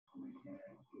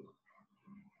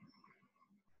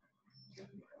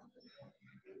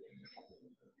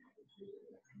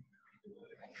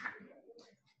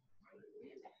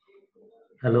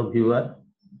Hello viewer,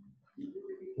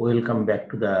 welcome back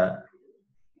to the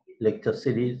lecture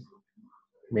series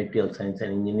Material Science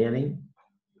and Engineering.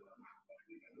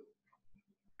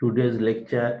 Today's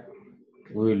lecture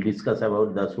we will discuss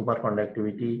about the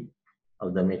superconductivity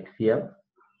of the material.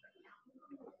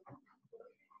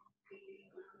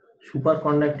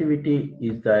 Superconductivity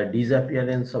is the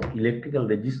disappearance of electrical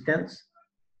resistance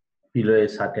below a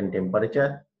certain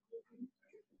temperature.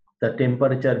 The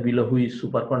temperature below which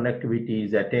superconductivity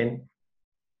is attained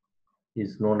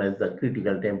is known as the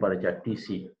critical temperature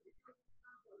Tc.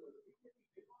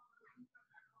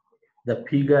 The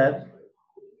figure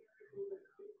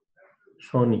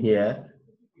shown here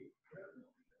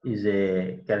is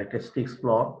a characteristics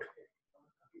plot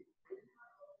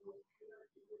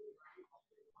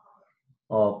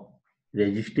of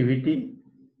resistivity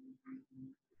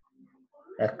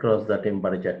across the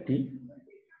temperature T.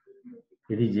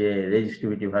 It is a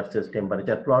resistivity versus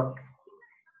temperature plot.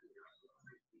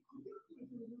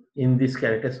 In this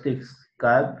characteristics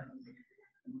curve,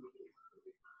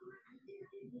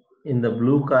 in the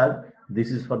blue curve,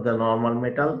 this is for the normal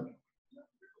metal.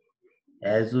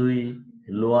 As we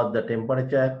lower the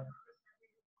temperature,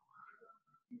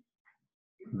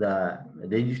 the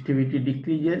resistivity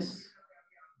decreases,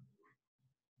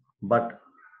 but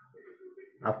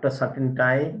after certain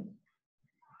time,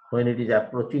 when it is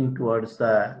approaching towards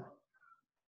the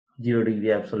 0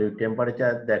 degree absolute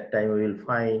temperature, that time we will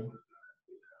find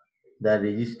the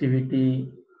resistivity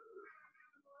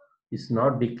is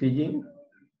not decreasing.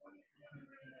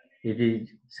 It is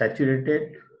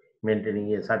saturated,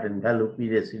 maintaining a certain value P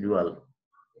residual.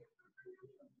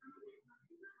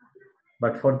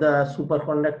 But for the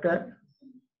superconductor,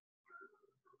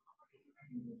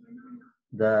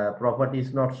 the property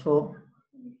is not so.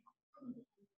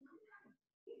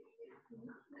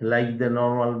 Like the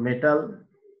normal metal,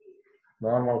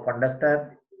 normal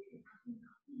conductor,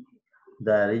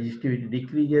 the resistivity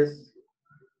decreases,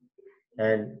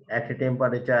 and at a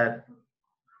temperature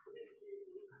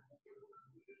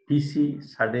Tc,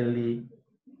 suddenly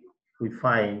we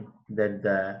find that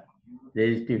the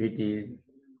resistivity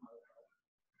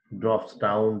drops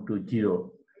down to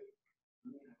 0.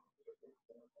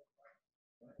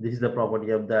 This is the property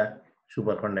of the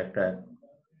superconductor.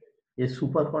 A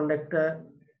superconductor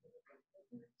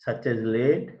such as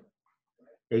lead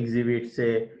exhibits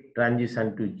a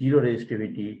transition to 0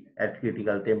 resistivity at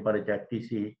critical temperature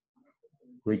Tc,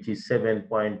 which is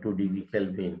 7.2 degree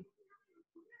Kelvin.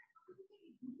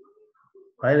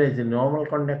 Whereas a normal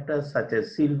conductor such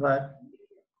as silver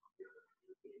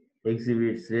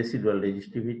exhibits residual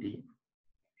resistivity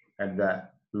at the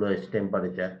lowest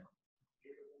temperature.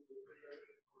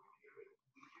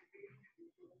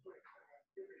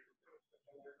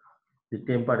 The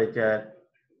temperature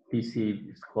Tc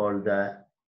is called the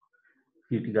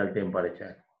critical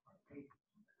temperature.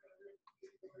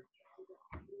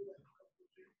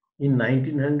 In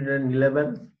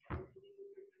 1911,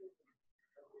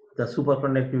 the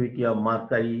superconductivity of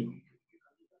mercury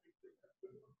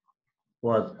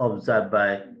was observed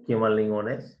by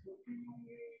Kemal-Lingones.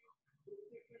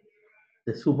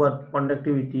 The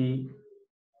superconductivity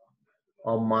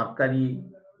of mercury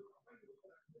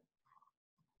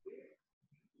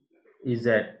is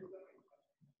at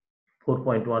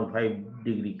 4.15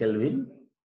 degree Kelvin.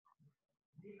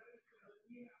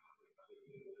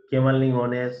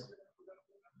 Kemal-Lingones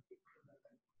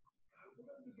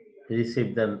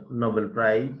received the Nobel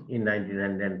Prize in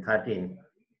 1913.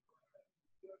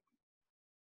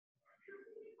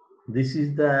 This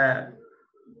is the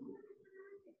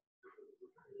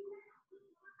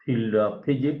field of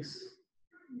physics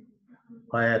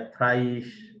where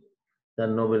thrice the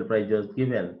Nobel Prize was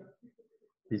given.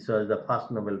 This was the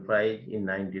first Nobel Prize in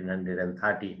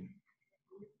 1913.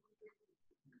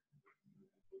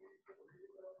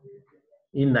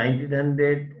 In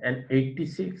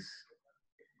 1986,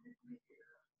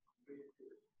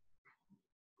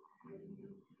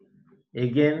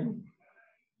 again,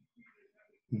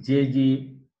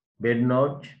 J.G.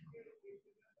 Bednoch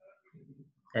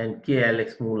and K.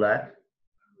 Alex Muller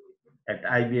at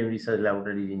IBM Research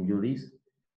Laboratories in Zurich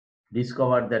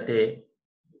discovered that a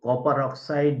copper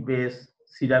oxide based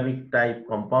ceramic type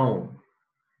compound,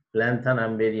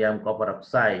 lanthanum barium copper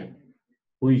oxide,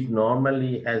 which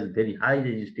normally has very high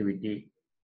resistivity,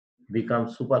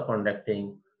 becomes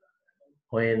superconducting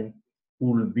when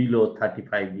cooled below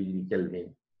 35 degree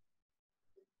Kelvin.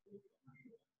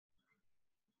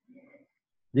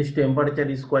 This temperature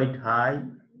is quite high,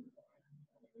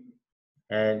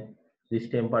 and this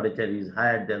temperature is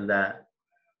higher than the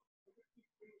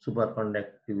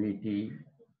superconductivity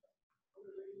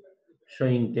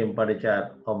showing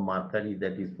temperature of mercury,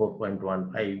 that is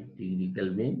 4.15 degree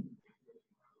Kelvin,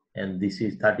 and this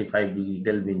is 35 degree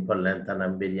Kelvin for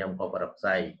lanthanum, barium, copper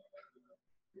oxide.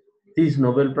 This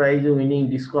Nobel Prize winning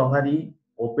discovery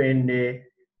opened a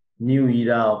new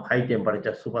era of high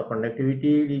temperature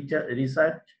superconductivity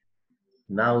research.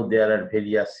 Now there are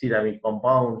various ceramic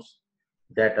compounds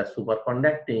that are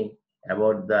superconducting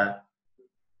about the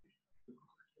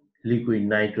liquid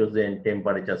nitrogen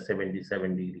temperature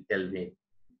 77 degree Kelvin.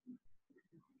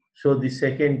 So the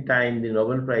second time the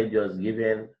Nobel Prize was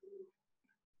given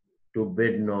to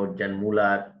Bednold and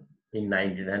Muller in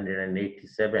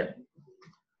 1987.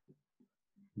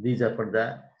 These are for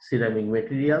the ceramic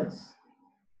materials,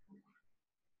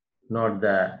 not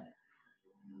the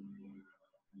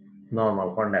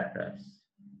normal conductors.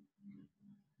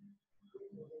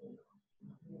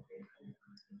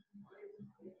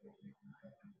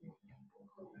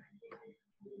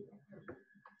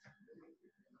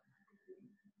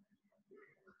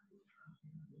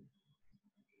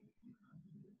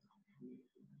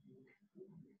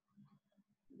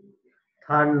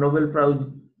 Third Nobel Prize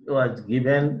was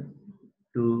given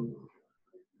to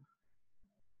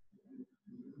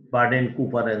Baden,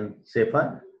 Cooper, and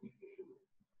Schaefer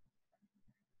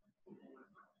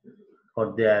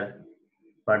for their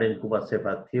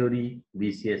Baden-Cooper-Schaefer theory,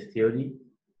 BCS theory.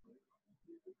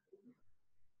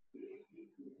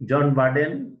 John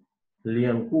Baden,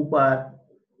 Leon Cooper,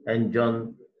 and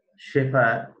John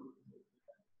Schaefer,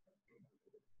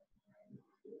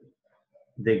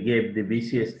 they gave the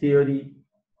BCS theory,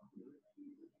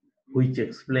 which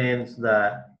explains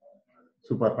the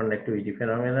superconductivity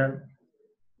phenomenon,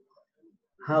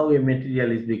 how a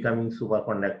material is becoming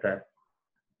superconductor.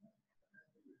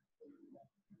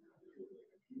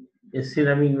 A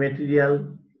ceramic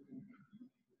material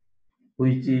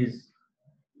which is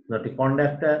not a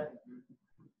conductor,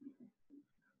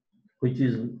 which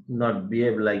is not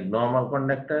behave like normal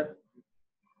conductor,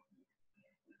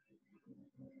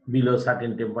 below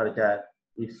certain temperature,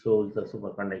 it shows the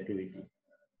superconductivity.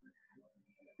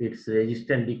 Its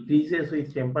resistance decreases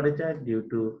with temperature due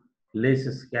to less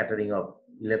scattering of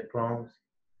electrons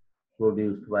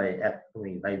produced by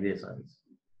atomic vibrations.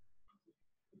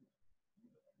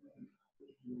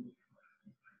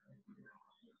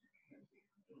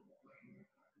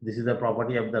 This is the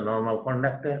property of the normal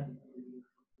conductor.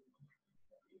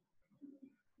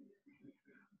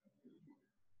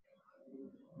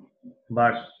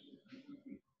 But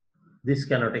this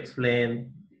cannot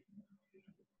explain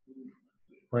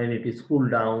when it is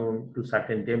cooled down to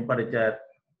certain temperature,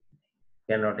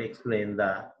 cannot explain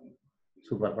the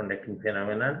superconducting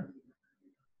phenomenon.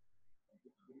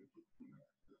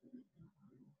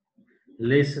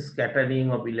 Less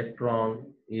scattering of electron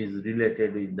is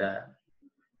related with the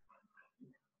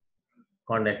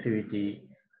conductivity,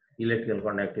 electrical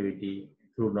conductivity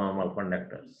through normal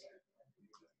conductors.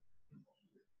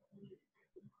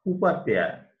 Cooper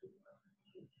pair.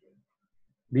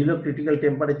 Below critical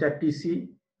temperature Tc,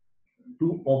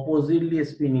 two oppositely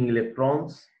spinning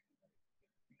electrons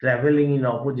traveling in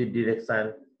opposite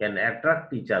direction can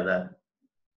attract each other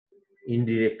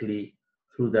indirectly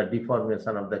through the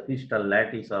deformation of the crystal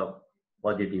lattice of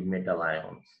positive metal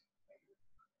ions.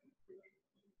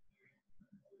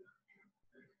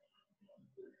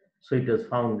 So it was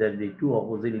found that the two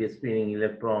oppositely spinning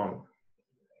electrons,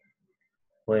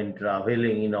 when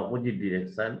traveling in opposite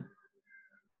direction,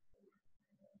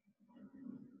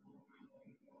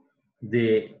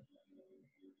 they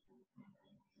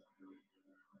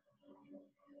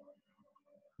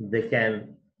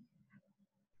can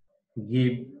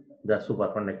give the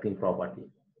superconducting property.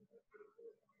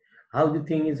 How the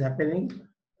thing is happening?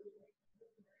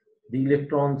 The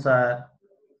electrons are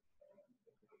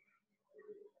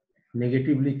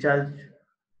negatively charged,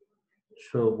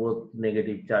 so both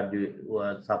negative charge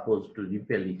were supposed to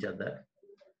repel each other.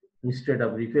 Instead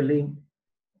of repelling,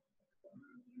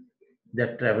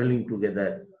 they're traveling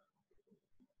together.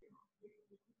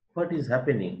 What is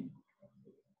happening?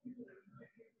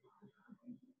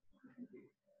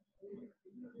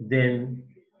 Then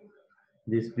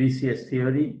this BCS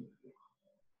theory,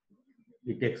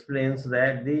 it explains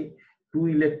that the two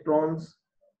electrons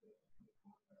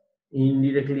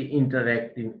indirectly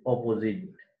interact in opposite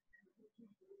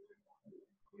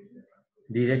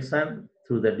direction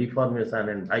through the deformation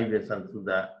and vibration through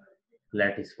the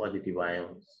lattice positive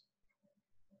ions.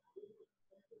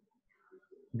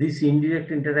 This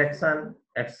indirect interaction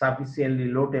at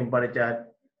sufficiently low temperature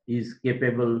is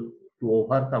capable to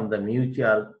overcome the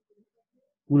mutual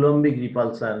Coulombic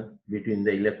repulsion between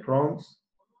the electrons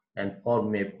and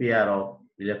form a pair of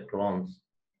electrons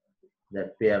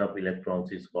that pair of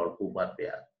electrons is called Cooper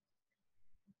pair.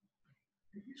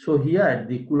 So here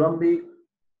the Coulombic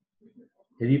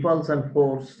repulsion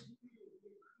force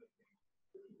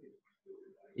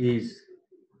is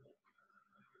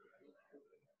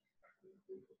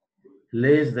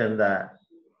less than the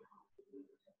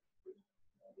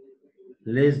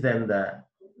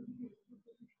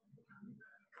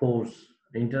force,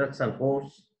 interaction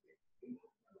force.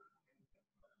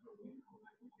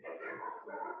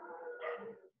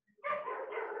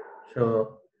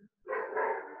 So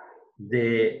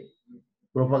they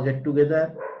propagate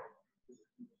together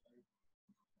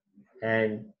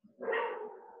and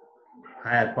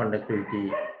higher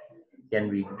conductivity can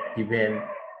be given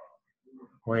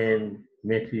when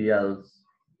materials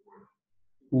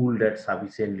cooled at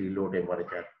sufficiently low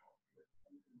temperature.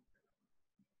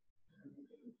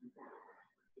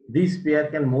 This pair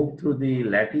can move through the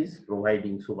lattice,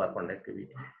 providing superconductivity.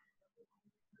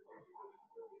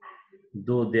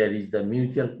 Though there is the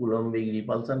mutual Coulombic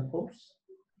repulsion force,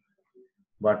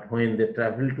 but when they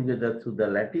travel together through the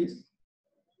lattice,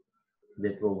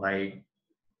 they provide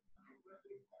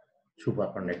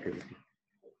superconductivity.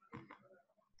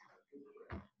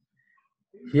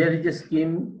 Here is a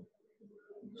scheme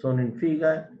shown in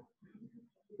figure,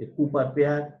 a Cooper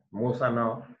pair, motion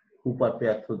of Cooper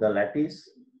pair through the lattice.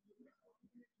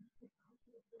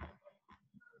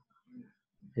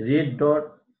 Red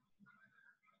dot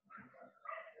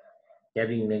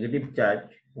carrying negative charge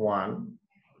 1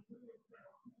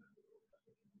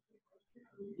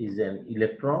 is an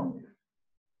electron,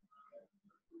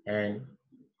 and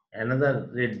another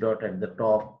red dot at the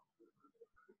top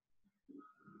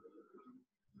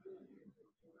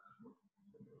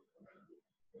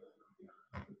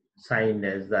signed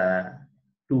as the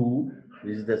 2.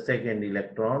 This is the second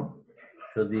electron.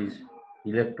 So this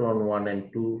electron 1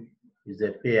 and 2 is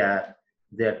a pair.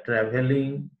 They are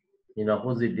traveling in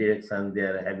opposite direction. They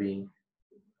are having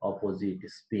opposite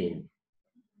spin.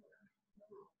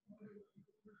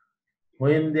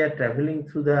 When they are traveling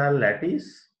through the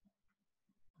lattice,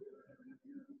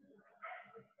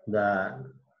 the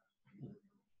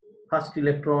first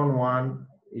electron 1,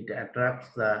 it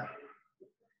attracts the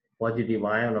positive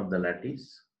ion of the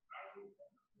lattice.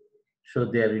 So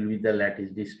there will be the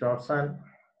lattice distortion.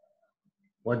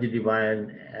 Positive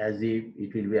ion as if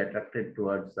it will be attracted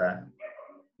towards the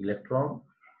electron.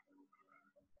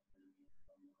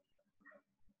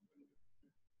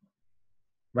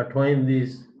 But when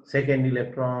this second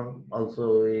electron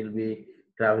also will be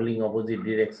traveling opposite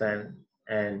direction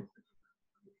and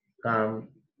come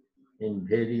in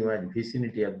very much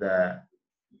vicinity of the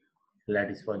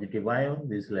lattice positive ion,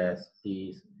 this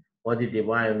lattice positive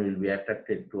ion will be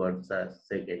attracted towards the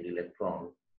second electron.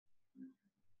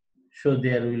 So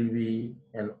there will be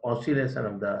an oscillation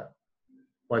of the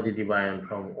positive ion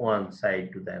from one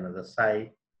side to the another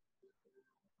side.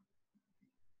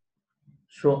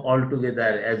 So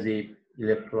altogether, as if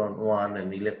electron 1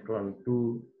 and electron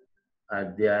 2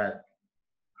 they are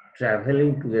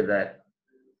traveling together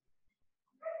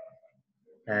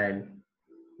and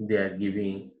they are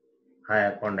giving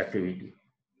higher conductivity.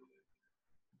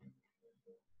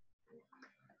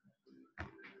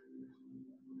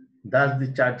 Thus,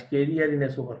 the charge carrier in a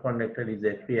superconductor is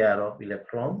a pair of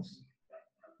electrons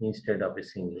instead of a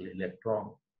single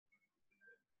electron.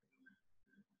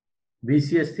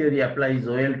 BCS theory applies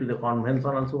well to the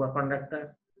conventional superconductor.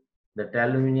 The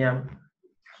aluminum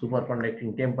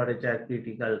superconducting temperature,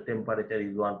 critical temperature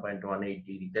is 1.18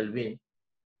 degree Kelvin.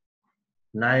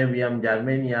 Niobium,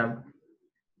 germanium,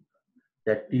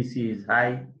 the TC is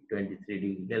high, 23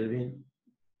 degree Kelvin.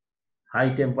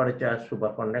 High temperature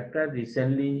superconductor.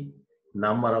 Recently,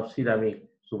 number of ceramic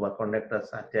superconductors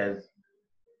such as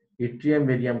yttrium,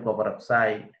 barium, copper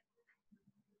oxide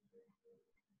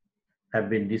have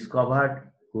been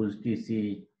discovered whose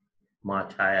TC is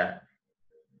much higher.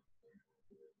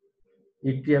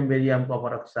 Yttrium, barium,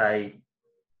 copper oxide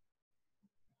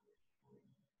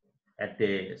at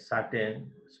a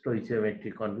certain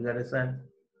stoichiometric configuration,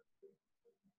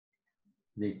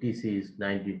 the TC is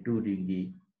 92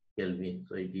 degree Kelvin,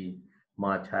 so it is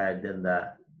much higher than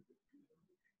the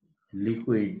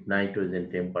liquid nitrogen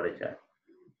temperature.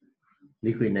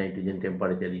 Liquid nitrogen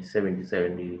temperature is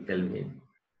 77 degree Kelvin.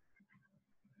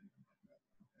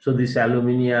 So this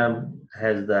aluminium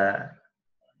has the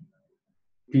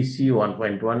TC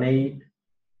 1.18,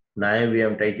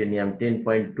 niobium, titanium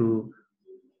 10.2,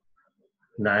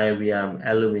 niobium,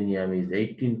 aluminium is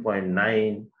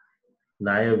 18.9,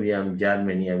 niobium,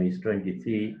 germanium is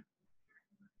 23,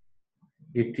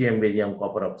 yttrium, barium,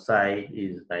 copper oxide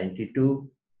is 92,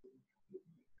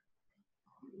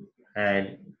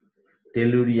 and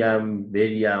tellurium,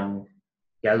 barium,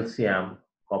 calcium,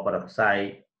 copper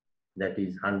oxide, that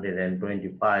is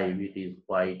 125, it is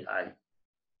quite high.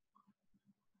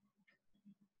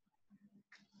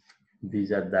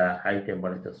 These are the high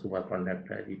temperature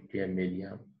superconductor, lithium,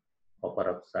 barium, copper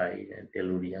oxide, and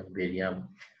tellurium, barium,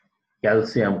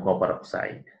 calcium, copper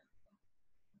oxide.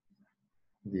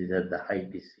 These are the high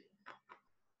TC.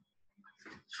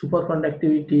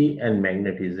 Superconductivity and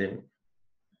magnetism.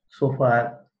 So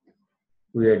far,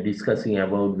 we are discussing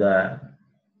about the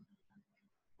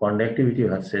conductivity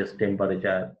versus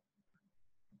temperature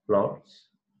plots.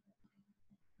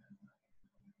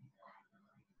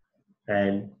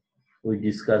 And we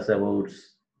discuss about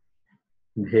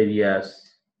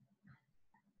various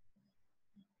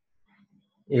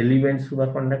element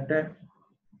superconductor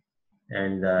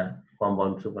and the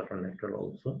compound superconductor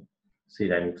also,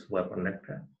 ceramic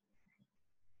superconductor.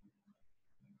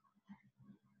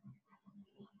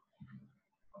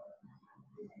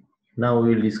 Now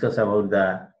we will discuss about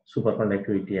the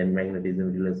superconductivity and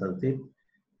magnetism relationship,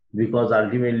 because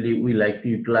ultimately we like to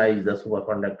utilize the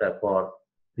superconductor for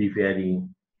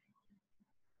preparing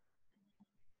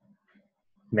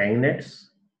magnets,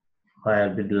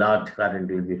 where the large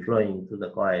current will be flowing through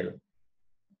the coil,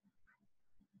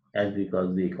 as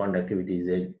because the conductivity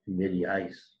is very high.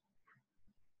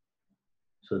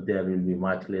 So there will be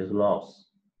much less loss.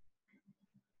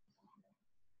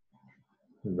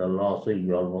 The loss will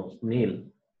be almost nil.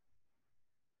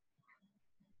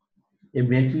 A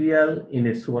material in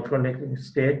its superconducting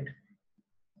state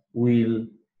will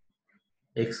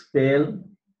expel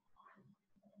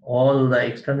all the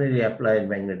externally applied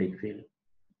magnetic field.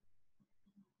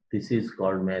 This is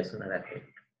called Meissner effect.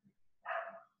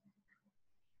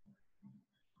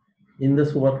 In the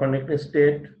superconducting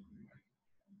state,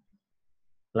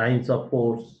 lines of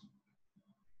force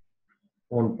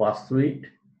won't pass through it.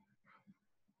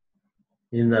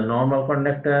 In the normal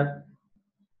conductor,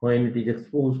 when it is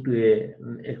exposed to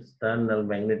an external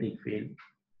magnetic field,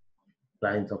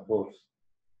 lines of force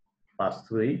pass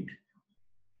through it.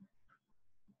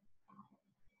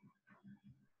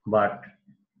 But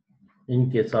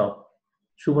in case of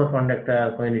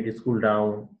superconductor, when it is cooled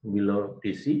down below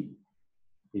TC,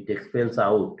 it expels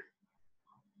out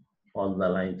all the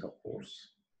lines of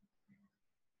force.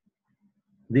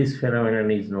 This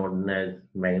phenomenon is known as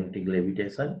magnetic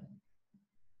levitation.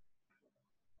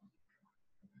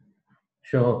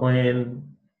 So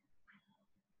when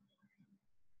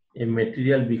a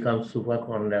material becomes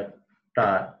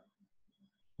superconductor,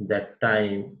 that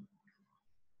time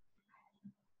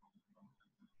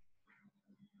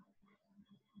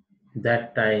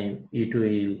it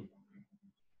will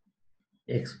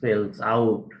expels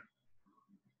out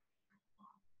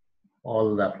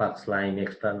all the flux line,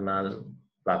 external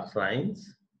flux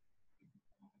lines.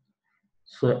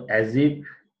 So as if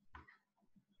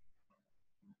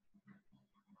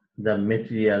the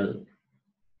materials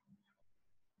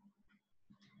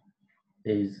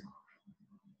is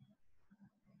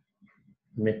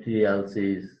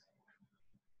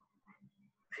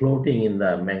floating in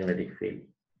the magnetic field.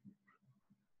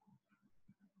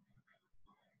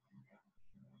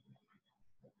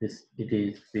 It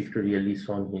is pictorially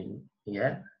shown in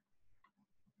here.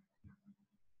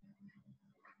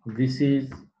 This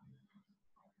is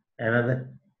another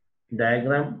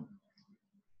diagram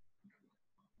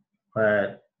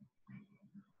where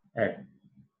at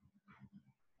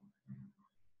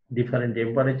different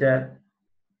temperature,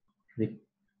 the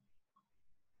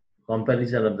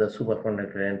comparison of the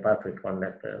superconductor and perfect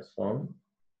conductor is shown.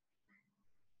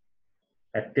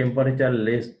 At temperature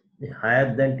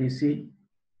higher than TC,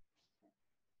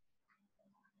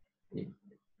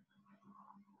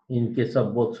 in case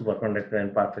of both superconductor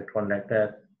and perfect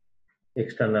conductor,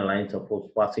 external lines of force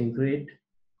passing through it.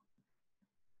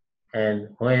 And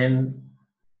when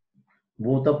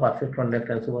both the perfect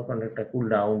conductor and superconductor cool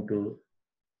down to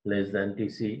less than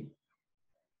TC,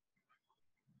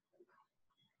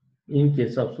 in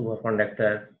case of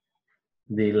superconductor,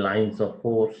 the lines of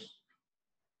force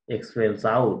expels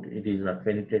out, it is not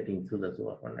penetrating through the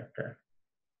superconductor.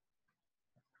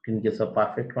 In case of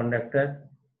perfect conductor,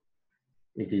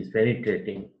 it is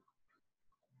penetrating.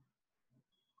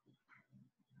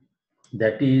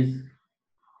 That is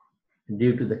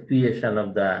due to the creation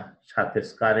of the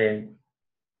surface current.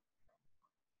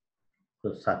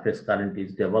 So surface current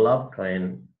is developed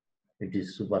when it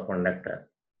is superconductor,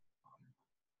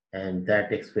 and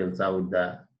that expels out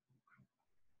the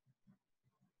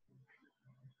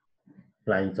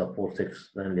lines of force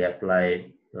externally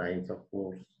applied, lines of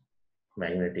force,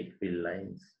 magnetic field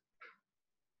lines.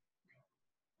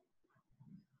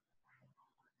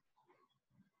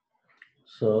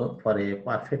 So for a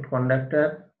perfect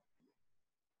conductor,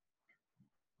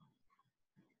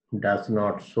 does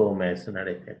not show Meissner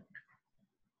effect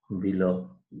below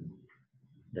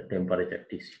the temperature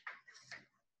Tc.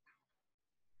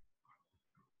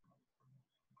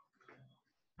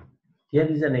 Here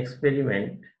is an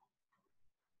experiment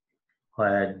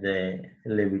where the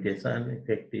levitation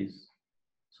effect is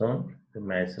shown, the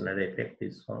Meissner effect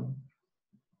is shown.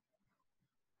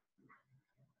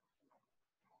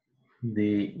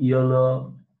 The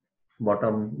yellow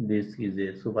bottom disk is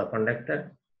a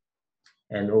superconductor,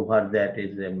 and over that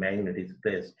is a magnet is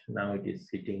placed. Now it is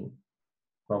sitting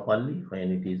properly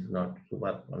when it is not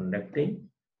superconducting.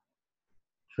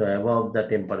 So above the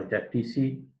temperature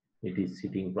Tc, it is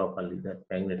sitting properly, that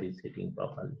magnet is sitting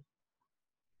properly.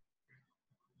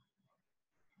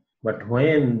 But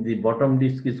when the bottom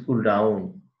disk is cooled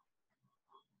down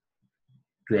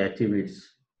to achieve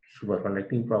its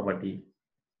superconducting property,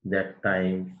 that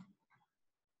time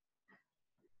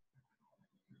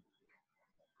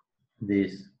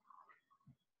this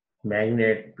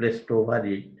magnet placed over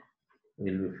it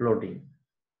will be floating,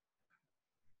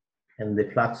 and the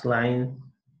flux line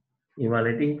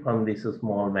emanating from this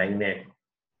small magnet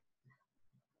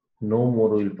no more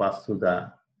will pass through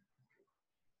the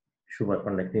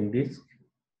superconducting disk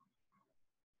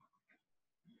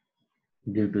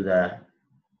due to the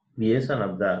creation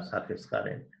of the surface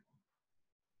current.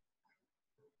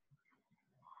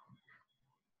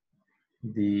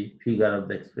 The figure of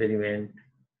the experiment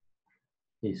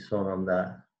is shown on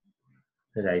the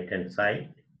right hand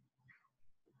side.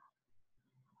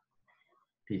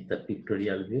 It is the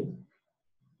pictorial view.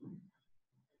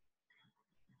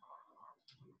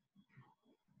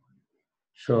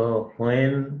 So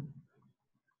when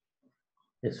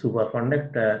a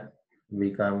superconductor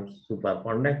becomes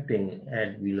superconducting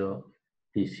at below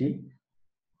Tc,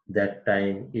 that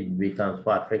time it becomes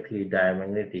perfectly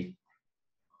diamagnetic,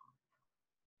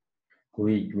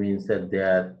 which means that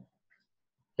there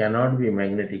cannot be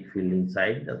magnetic field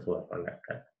inside the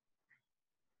superconductor.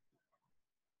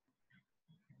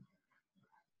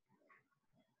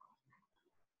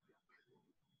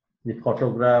 The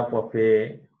photograph of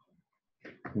a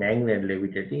magnet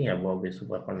levitating above a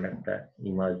superconductor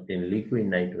immersed in liquid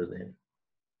nitrogen.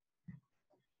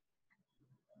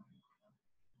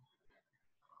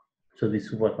 So the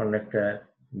superconductor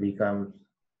becomes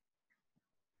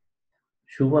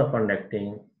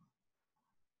superconducting,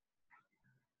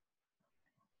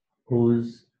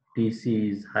 whose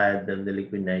Tc is higher than the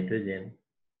liquid nitrogen.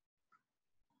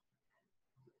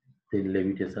 The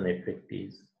levitation effect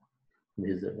is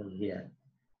visible here.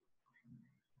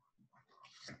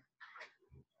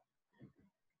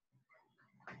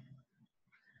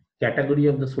 Category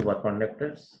of the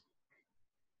superconductors.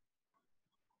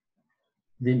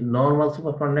 The normal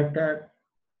superconductor,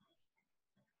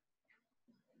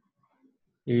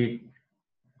 it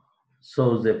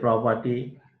shows a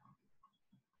property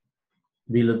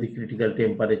below the critical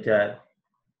temperature.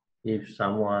 If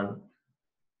someone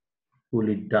cool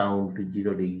it down to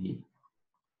 0 degree,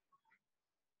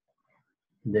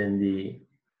 then the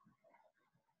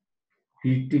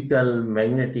critical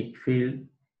magnetic field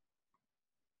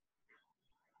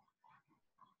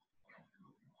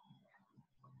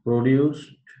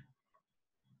produced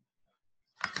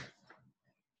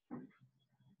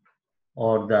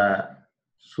or the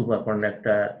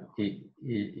superconductor,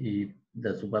 if the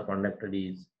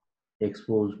superconductor is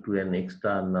exposed to an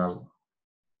external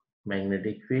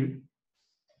magnetic field,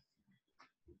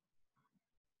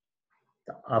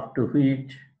 up to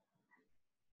which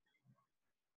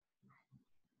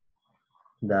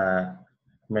the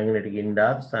magnetic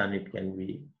induction it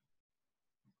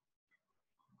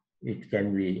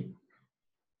can be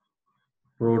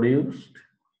produced.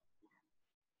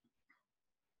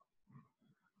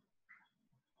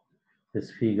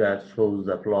 This figure shows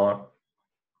the plot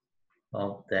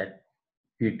of that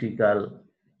critical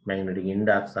magnetic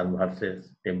induction versus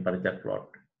temperature plot.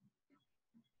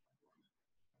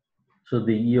 So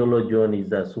the yellow zone is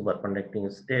the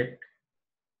superconducting state,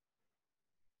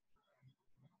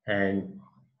 and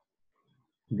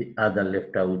the other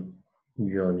left out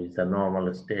zone is the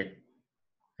normal state,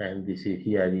 and this is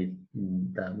here is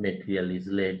the material is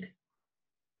lead.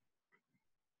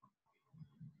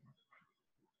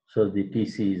 So the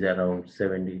Tc is around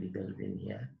 7 degree Kelvin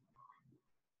here.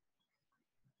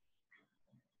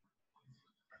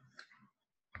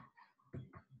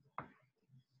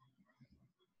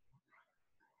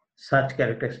 Such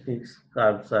characteristics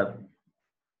curves are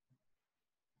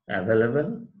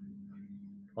available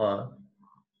for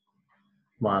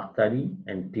mercury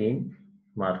and tin.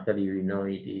 Mercury, we know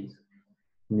it is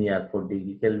near 4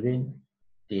 degree Kelvin.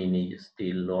 tin is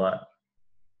still lower.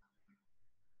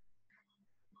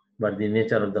 But the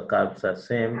nature of the curves are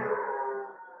same.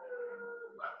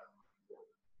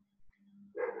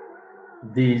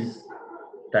 These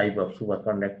type of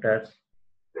superconductors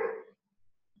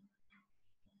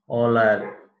all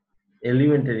are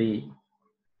elementary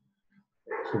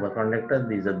superconductors.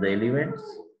 These are the elements.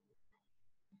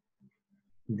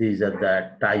 These are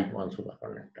the type 1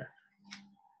 superconductor.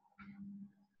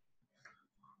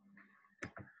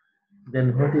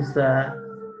 Then what is the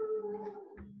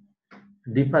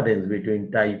difference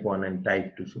between type 1 and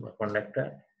type 2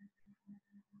 superconductor?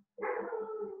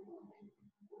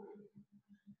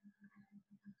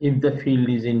 If the field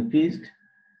is increased,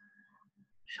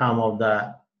 some of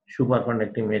the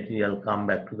superconducting material come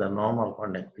back to the normal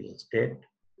conducting state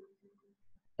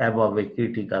above a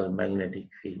critical magnetic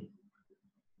field.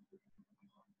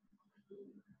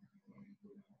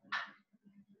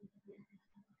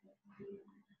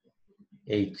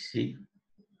 HC.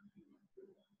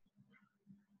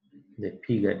 The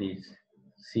figure is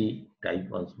C, type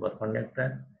 1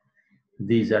 superconductor.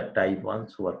 These are type 1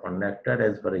 superconductor,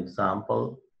 as for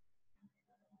example,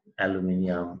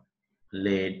 aluminium,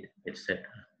 lead, etc.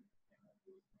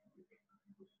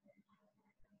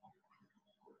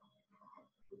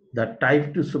 The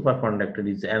type 2 superconductor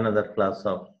is another class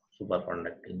of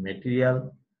superconducting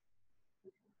material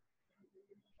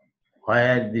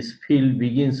where this field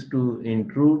begins to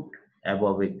intrude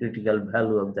above a critical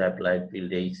value of the applied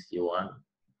field HC1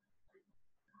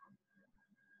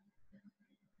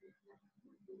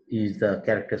 is the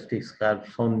characteristics curve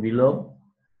shown below,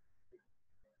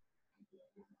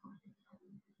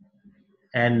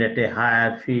 and at a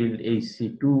higher field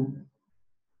HC2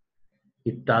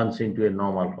 it turns into a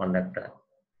normal conductor.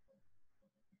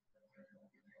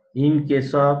 In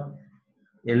case of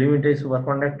elementary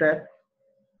superconductor,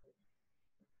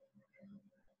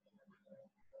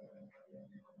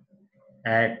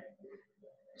 at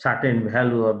certain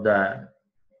value of the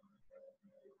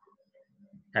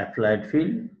applied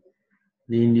field,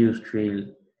 the induced field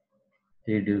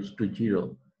reduced to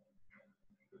 0.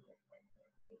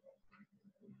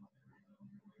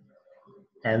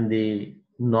 And the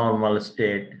normal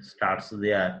state starts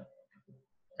there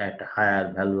at a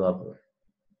higher value of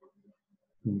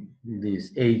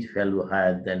this H value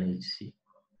higher than HC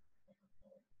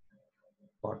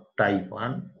for type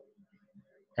 1.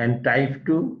 And type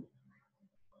 2,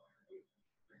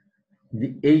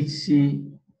 the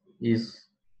HC is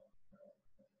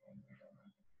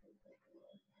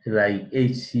like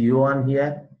HCO1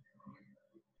 here,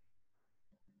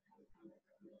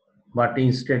 but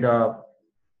instead of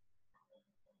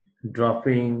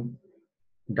dropping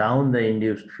down the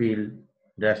induced field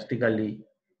drastically,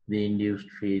 the induced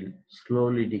field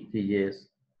slowly decreases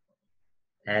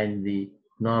and the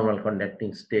normal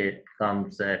conducting state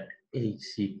comes at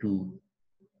HC2.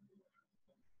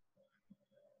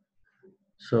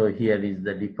 So here is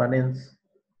the difference.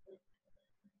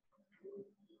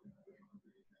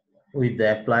 With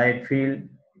the applied field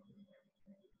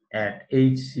at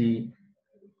HC,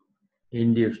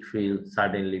 induced field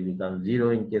suddenly becomes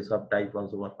 0 in case of type 1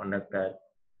 superconductor,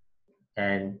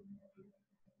 and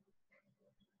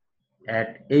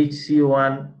at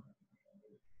HC1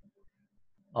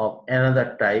 of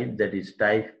another type, that is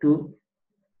type 2,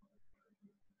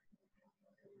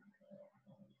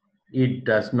 it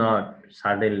does not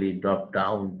suddenly drop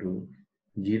down to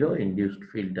 0. Induced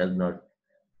field does not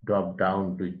drop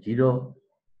down to 0,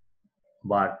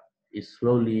 but it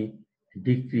slowly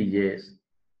decreases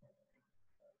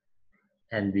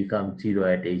and becomes 0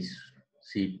 at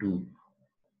HC2,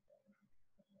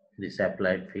 this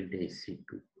applied field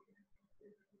HC2.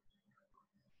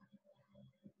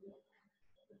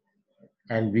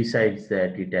 And besides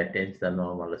that, it attains the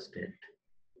normal state.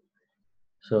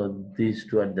 So these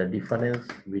two are the difference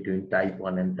between type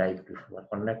 1 and type 2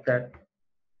 superconductor.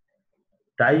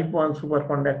 Type 1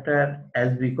 superconductor,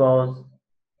 because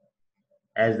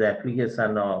the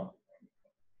application of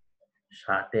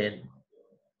certain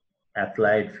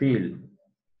applied field,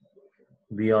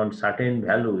 beyond certain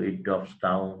value it drops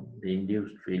down, the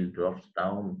induced field drops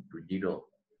down to 0.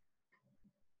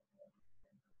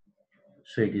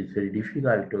 So it is very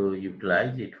difficult to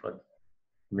utilize it for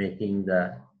making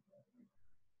the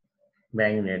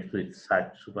magnets with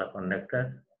such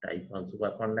superconductor, type 1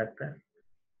 superconductor.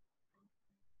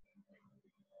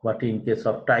 But in case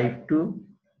of type 2,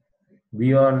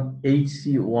 beyond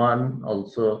HC1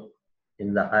 also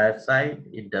in the higher side,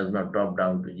 it does not drop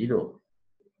down to 0.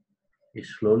 It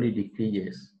slowly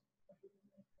decreases.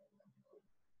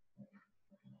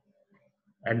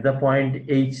 At the point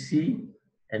HC,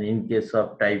 and in case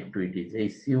of type 2, it is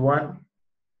HC1,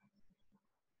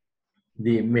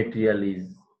 the material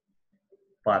is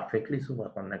perfectly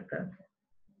superconductor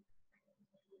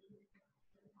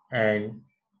and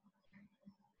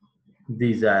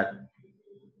these are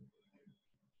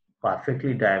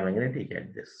perfectly diamagnetic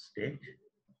at this stage.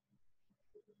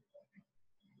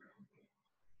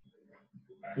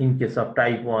 In case of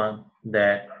type 1,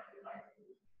 that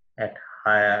at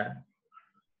higher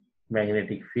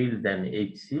magnetic field than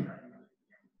Hc,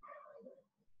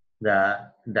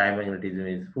 the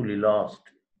diamagnetism is fully lost.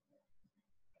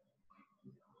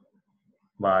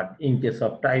 But in case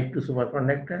of type 2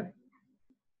 superconductor,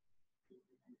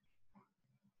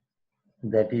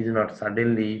 that is not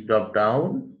suddenly drop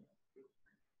down,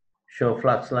 so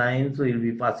flux lines will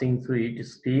be passing through it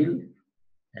still,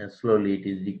 and slowly it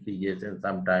is decreases, and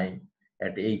sometime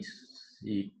at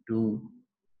Hc2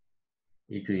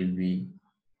 it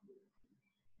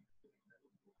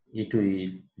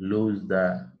will lose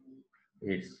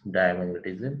its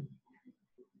diamagnetism.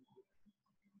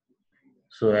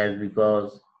 So as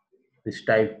because this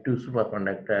type 2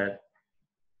 superconductor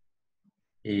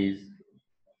is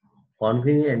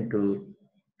convenient to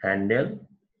handle,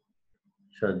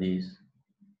 so these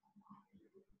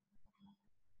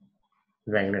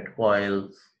magnet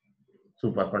coils,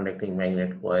 superconducting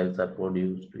magnet coils are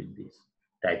produced with this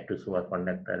type 2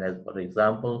 superconductor, as for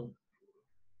example,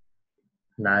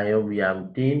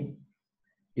 niobium tin,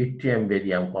 yttrium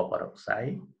barium copper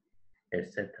oxide,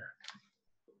 etc.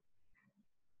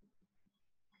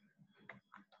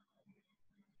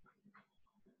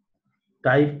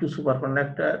 Type 2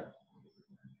 superconductor,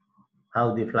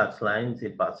 how the flux lines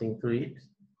is passing through it.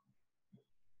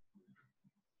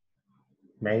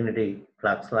 Magnetic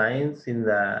flux lines in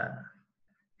the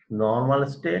normal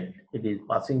state, it is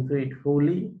passing through it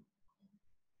fully,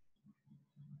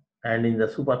 and in the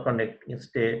superconducting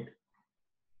state,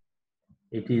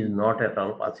 it is not at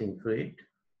all passing through it.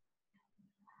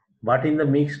 But in the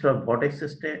mixed or vortex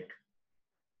state,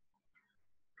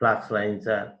 flux lines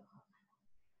are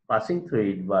passing through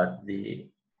it, but the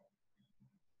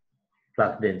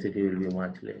flux density will be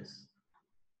much less.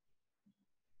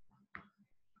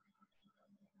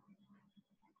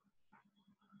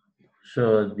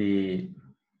 So the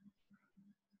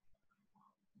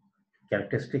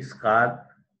characteristics curve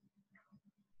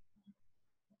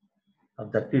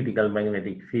of the critical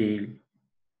magnetic field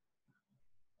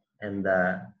and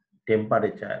the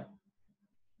temperature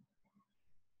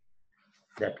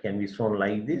that can be shown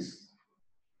like this.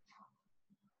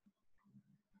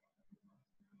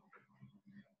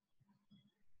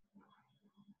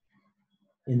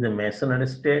 In the masonry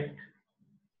state,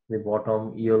 the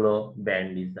bottom yellow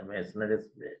band is the masonry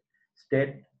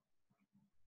state,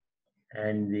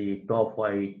 and the top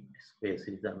white space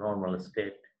is the normal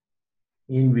state.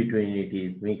 In between it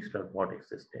is mixed or vortex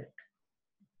state.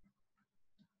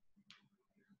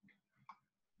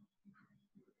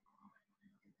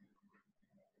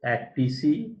 At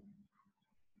Tc,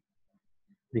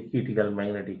 the critical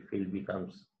magnetic field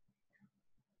becomes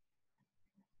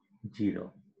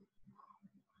 0.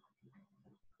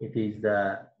 It is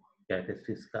the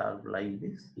characteristics curve like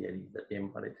this. Here is the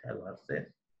temperature versus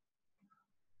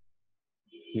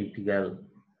critical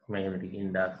magnetic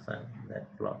induction,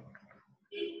 that plot.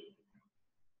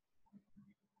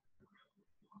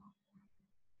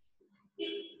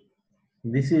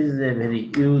 This is a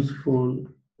very useful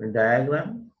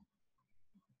diagram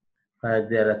where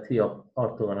there are three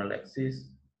orthogonal axes: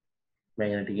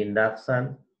 magnetic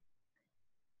induction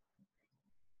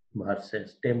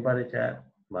versus temperature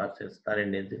versus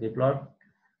current density plot.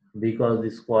 Because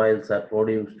these coils are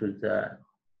produced with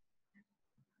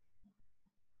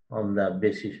on the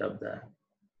basis of the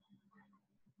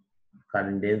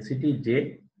current density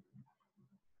J.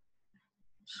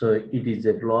 So it is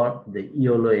a plot, the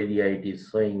yellow area, it is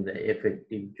showing the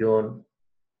effective zone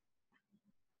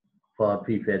for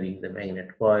preparing the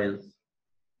magnet coils.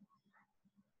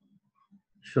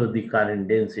 So the current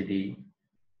density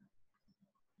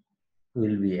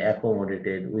will be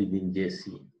accommodated within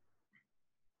JC.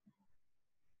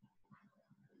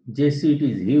 JC, it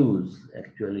is huge,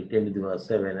 actually 10 to the power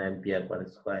 7 ampere per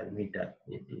square meter,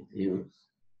 it is huge.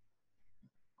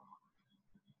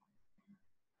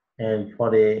 And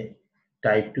for a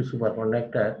type 2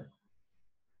 superconductor,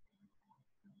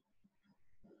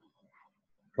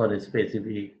 for a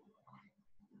specific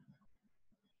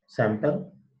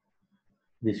sample,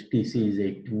 this Tc is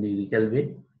 18 degree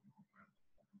Kelvin,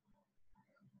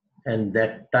 and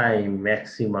that time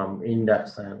maximum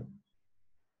induction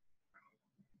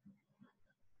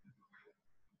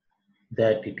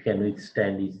that it can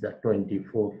withstand is the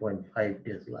 24.5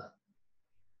 Tesla.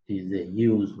 It is a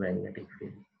huge magnetic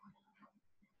field.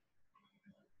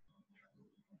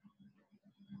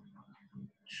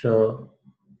 So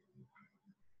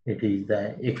it is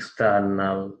the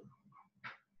external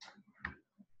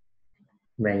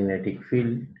magnetic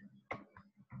field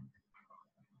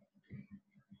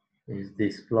is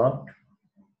this plot.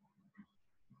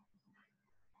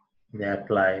 The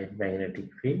applied magnetic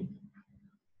field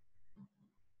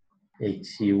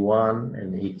HC1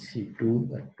 and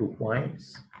HC2 at 2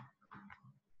 points.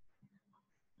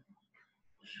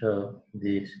 So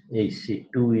this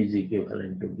HC2 is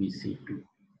equivalent to BC2.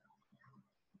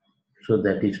 So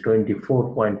that is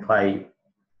 24.5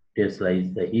 Tesla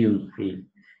is the huge field,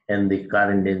 and the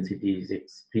current density is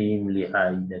extremely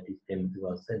high, that is 10 to the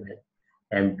power 7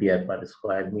 ampere per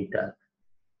square meter.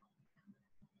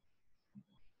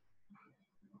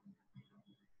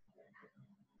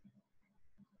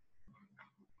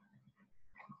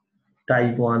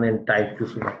 Type 1 and type 2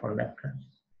 superconductors.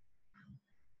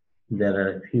 There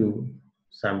are a few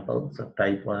samples of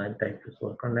type 1 and type 2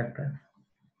 superconductor.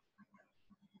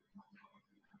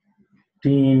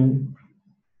 Tin,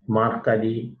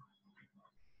 mercury,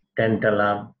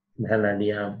 tantalum,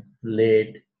 vanadium,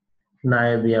 lead,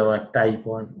 niobium are type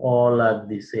 1. All are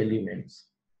these elements.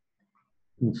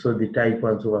 And so the type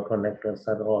 1 superconductors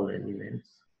are all elements.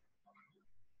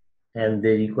 And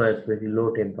they require very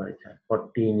low temperature. For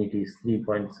tin, it is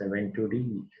 3.72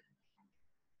 degrees.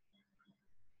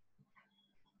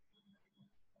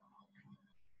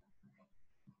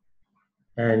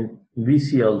 And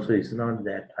VC also is not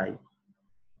that high.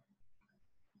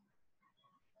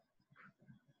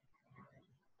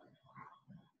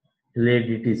 Lead,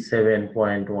 it is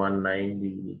 7.19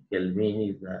 degree Kelvin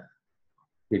is the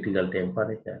critical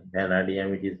temperature.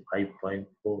 Vanadium, it is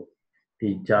 5.4. It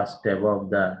is just above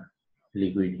the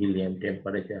liquid helium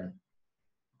temperature.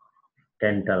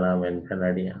 Tantalum and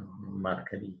vanadium,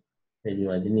 mercury, very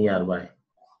much nearby.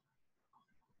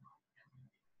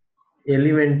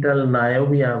 Elemental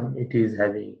niobium, it is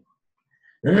having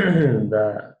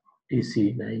the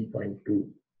TC 9.2.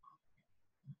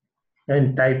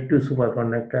 And type 2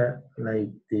 superconductor like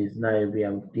this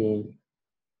niobium tin,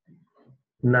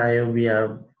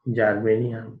 niobium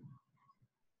germanium,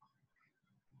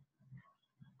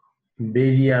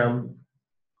 barium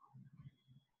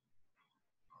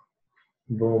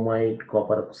bromide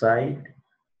copper oxide,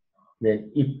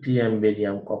 then yttrium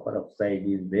barium copper oxide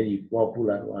is very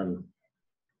popular one.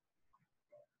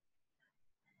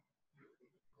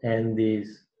 And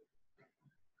this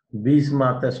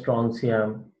bismuth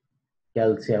strontium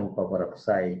calcium copper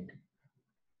oxide,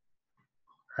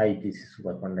 high TC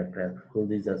superconductor, so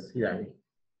these are ceramic.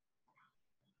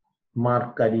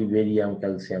 Mercury barium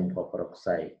calcium copper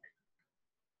oxide,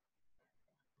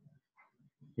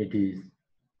 it is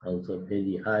also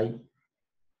very high,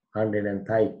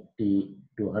 130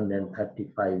 to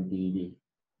 135 degree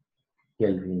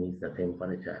Kelvin is the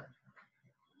temperature.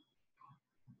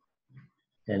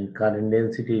 And current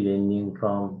density ranging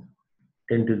from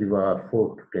 10 to the power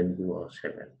 4 to 10 to the power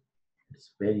 7.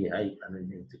 It's very high current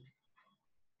density.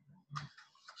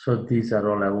 So these are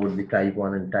all about the type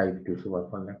 1 and type 2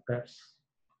 superconductors.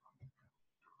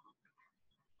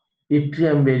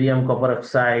 Yttrium barium copper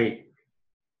oxide,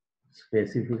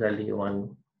 specifically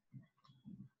one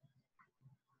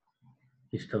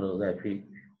crystallographic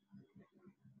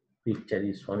picture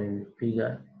is shown in the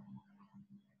figure.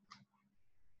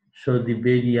 So the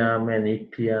barium and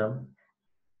yttrium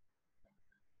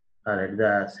are at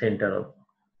the center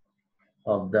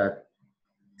of the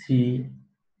 3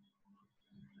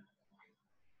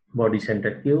 body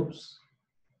center cubes.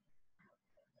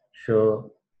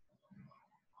 So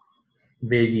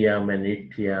barium and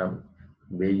yttrium,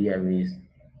 barium is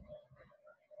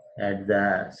at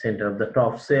the center of the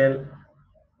top cell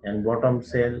and bottom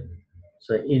cell.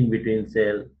 So in between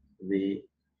cell, the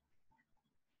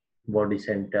body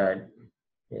center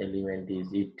element is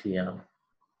yttrium.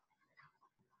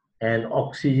 And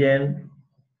oxygen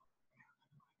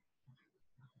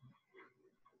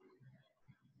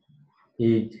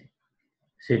is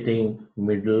sitting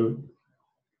middle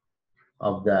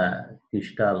of the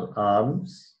crystal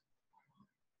arms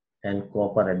and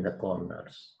copper at the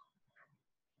corners.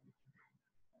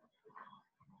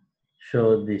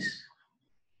 So these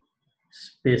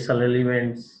special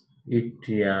elements,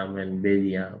 yttrium and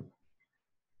barium,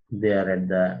 they are at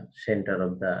the center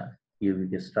of the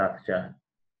cubic structure.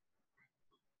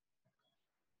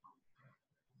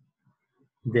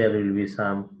 There will be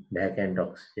some vacant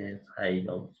oxygen side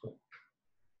also.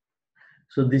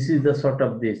 So this is the sort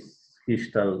of this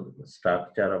crystal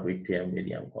structure of yttrium,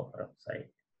 barium, copper oxide.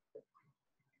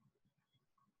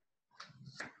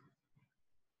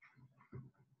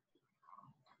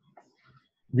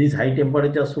 These high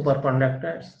temperature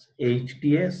superconductors,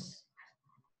 HTS,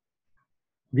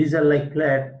 These are like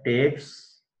flat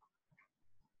tapes,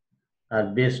 are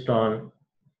based on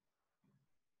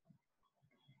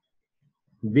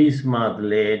bismuth,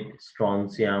 lead,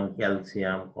 strontium,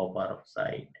 calcium, copper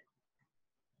oxide.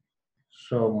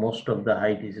 So most of the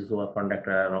high TC superconductor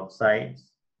are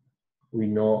oxides. We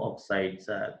know oxides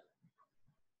are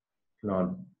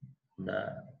not the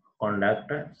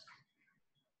conductors.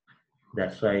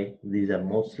 That's why these are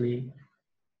mostly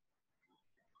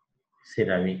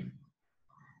ceramic.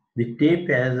 The tape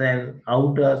has an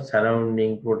outer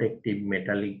surrounding protective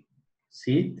metallic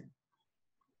sheath.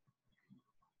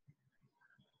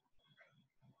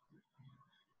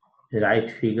 The right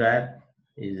figure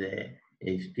is a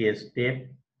HTS tape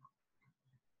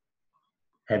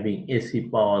having AC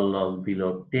power loss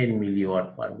below 10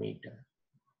 milliwatt per meter.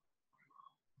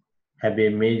 Have a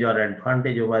major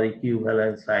advantage over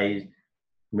equivalent sized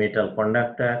metal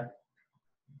conductor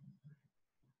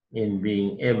in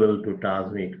being able to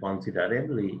transmit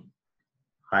considerably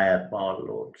higher power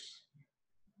loads.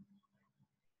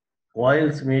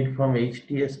 Coils made from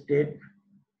HTS tape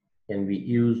can be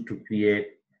used to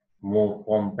create more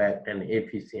compact and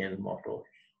efficient motors,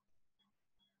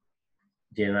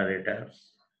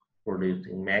 generators,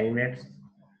 producing magnets,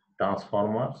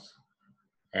 transformers,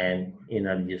 and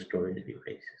energy storage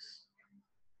devices.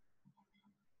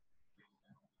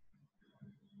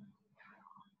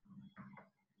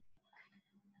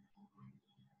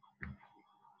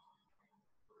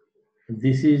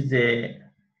 This is a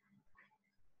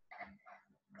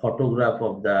photograph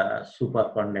of the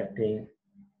superconducting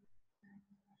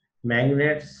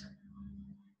magnets.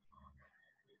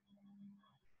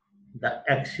 The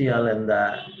axial and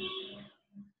the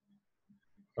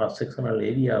cross-sectional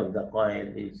area of the coil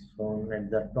is shown at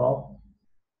the top.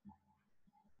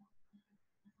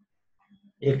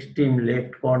 Extreme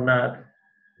left corner,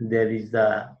 there is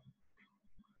the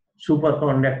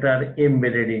superconductor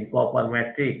embedded in copper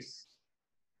matrix.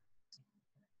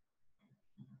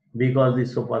 Because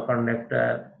the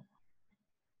superconductor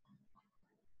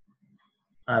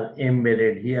are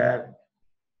embedded here,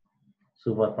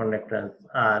 superconductors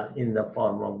are in the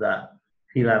form of the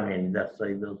filament. That's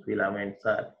why those filaments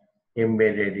are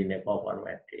embedded in a copper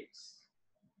matrix.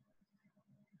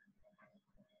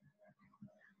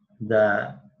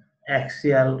 The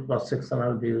axial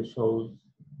cross-sectional view shows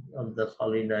of the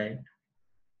solenoid.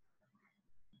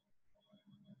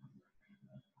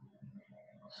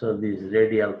 So these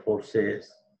radial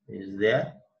forces is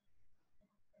there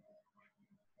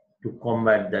to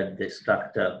combat that the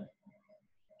structure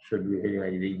should be very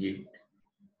much rigid.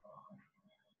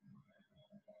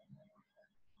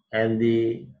 And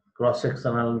the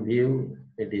cross-sectional view,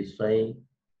 it is showing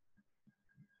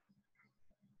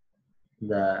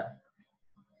the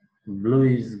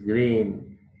bluish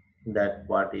green, that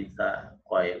part is the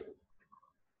coil.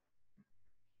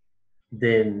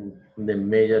 Then the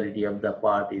majority of the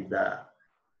part is the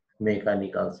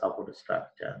mechanical support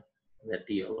structure, the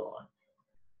yellow one.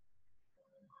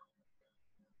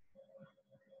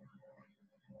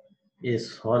 A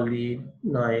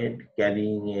solenoid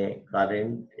carrying a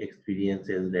current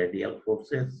experiences radial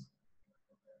forces.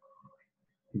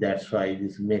 That's why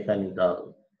this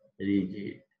mechanical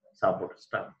rigid support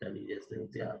structure is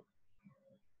essential.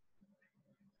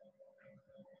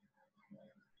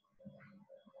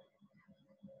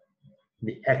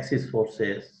 The axis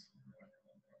forces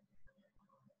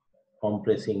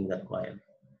compressing the coil.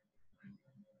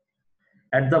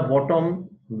 At the bottom,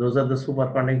 those are the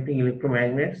superconducting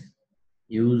electromagnets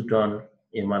used on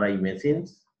MRI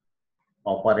machines,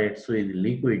 operates with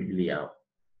liquid helium,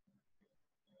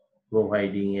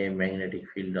 providing a magnetic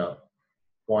field of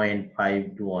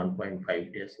 0.5 to 1.5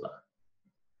 Tesla.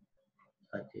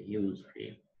 Such a huge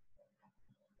field.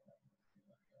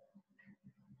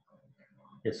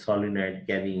 A solenoid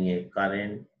carrying a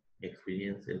current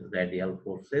experiences radial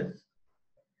forces,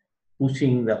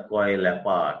 pushing the coil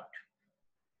apart,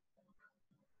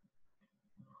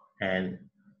 and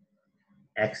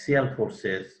axial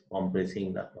forces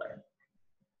compressing the coil.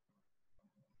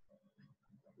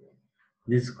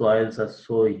 These coils are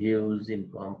so huge in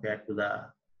compared to the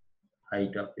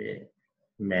height of a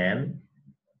man.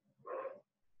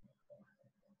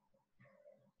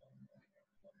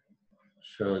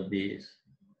 So this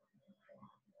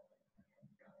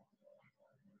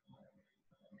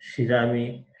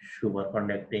ceramic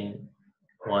superconducting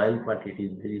coil, but it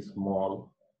is very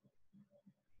small,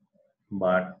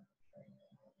 but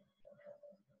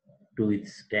to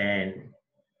withstand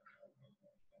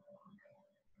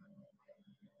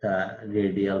the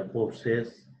radial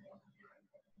forces,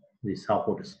 the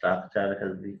support structure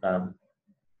has become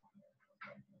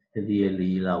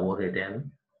really elaborate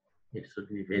and It should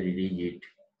be very rigid.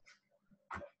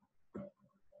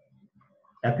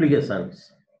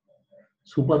 Applications.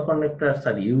 Superconductors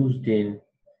are used in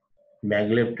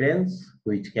maglev trains,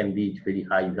 which can reach very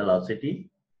high velocity.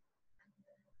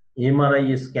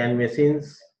 MRI scan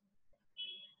machines,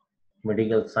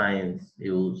 medical science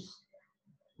use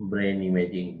brain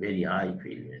imaging, very high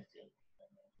field imaging.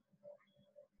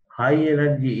 High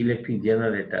energy electric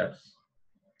generators,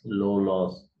 low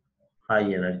loss,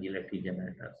 high energy electric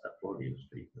generators are produced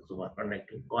with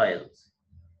superconducting coils,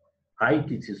 high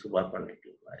TC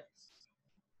superconducting coils.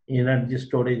 Energy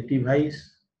storage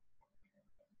device,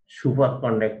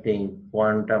 superconducting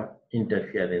quantum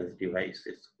interference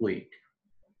devices, QUIT.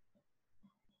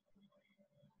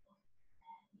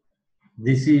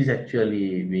 This is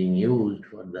actually being used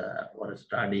for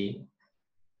studying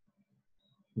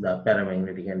the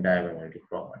paramagnetic and diamagnetic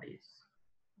properties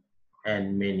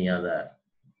and many other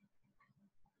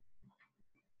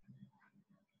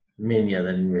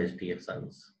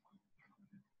investigations.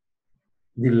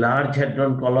 The Large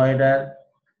Hadron Collider,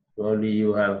 probably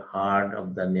you have heard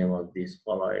of the name of this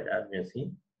collider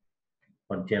machine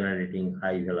for generating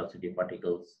high velocity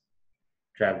particles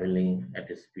traveling at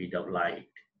a speed of light.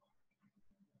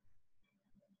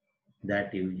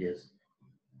 That uses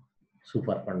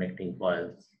superconducting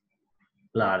coils,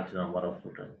 large number of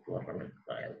superconducting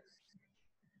coils.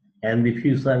 And the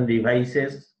fusion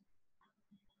devices,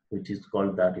 which is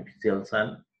called the artificial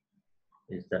sun,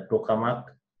 is the tokamak.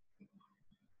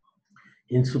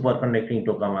 In superconducting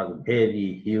tokamak,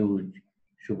 very huge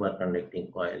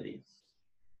superconducting coil is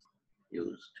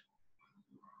used.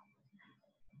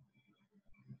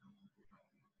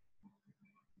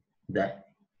 The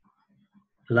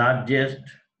largest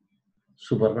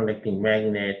superconducting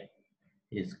magnet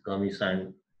is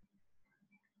commissioned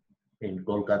in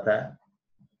Kolkata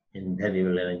in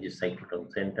Variable Energy Cyclotron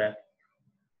Center.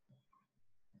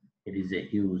 It is a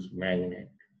huge magnet,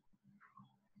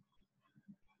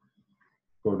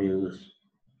 produce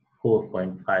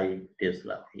 4.5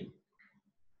 Tesla field,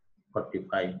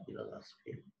 45 kilograms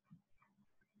field.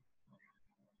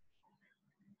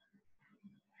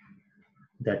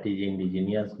 That is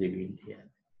indigenously built here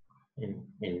in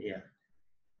India.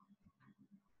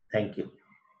 Thank you.